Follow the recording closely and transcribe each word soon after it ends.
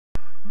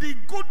the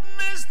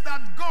goodness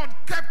that God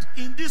kept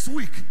in this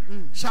week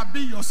shall be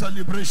your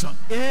celebration.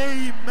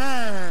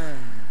 Amen.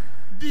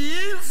 The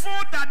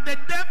evil that the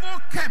devil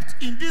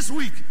kept in this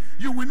week,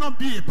 you will not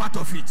be a part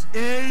of it.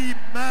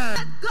 Amen.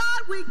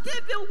 God will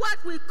give you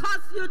what will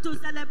cause you to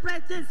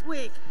celebrate this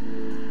week.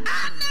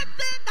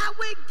 Anything that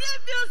will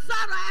give you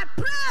sorrow, I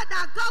pray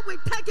that God will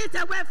take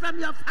it away from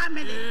your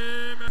family.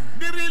 Amen.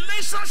 The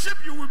relationship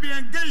you will be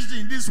engaged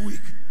in this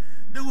week,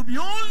 there will be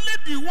only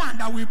the one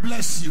that will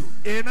bless you.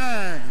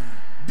 Amen.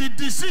 The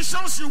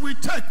decisions you will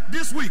take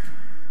this week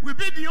will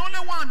be the only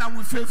one that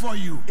will favor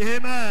you.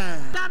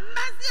 Amen. The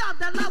mercy of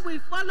the Lord will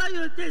follow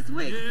you this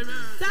week. Amen.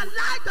 The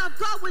light of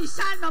God will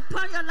shine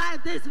upon your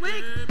life this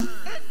week. Amen.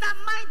 In the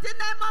mighty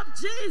name of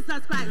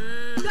Jesus Christ.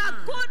 Amen. The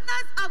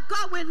goodness of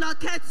God will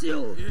locate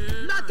you.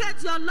 Amen.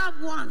 Locate your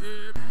loved ones.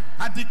 Amen.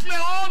 I declare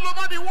all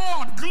over the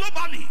world,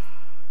 globally,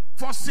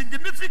 for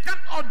significant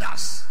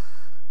others,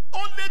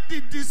 only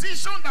the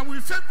decision that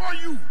will favor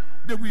you,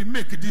 they will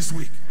make this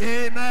week.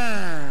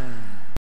 Amen.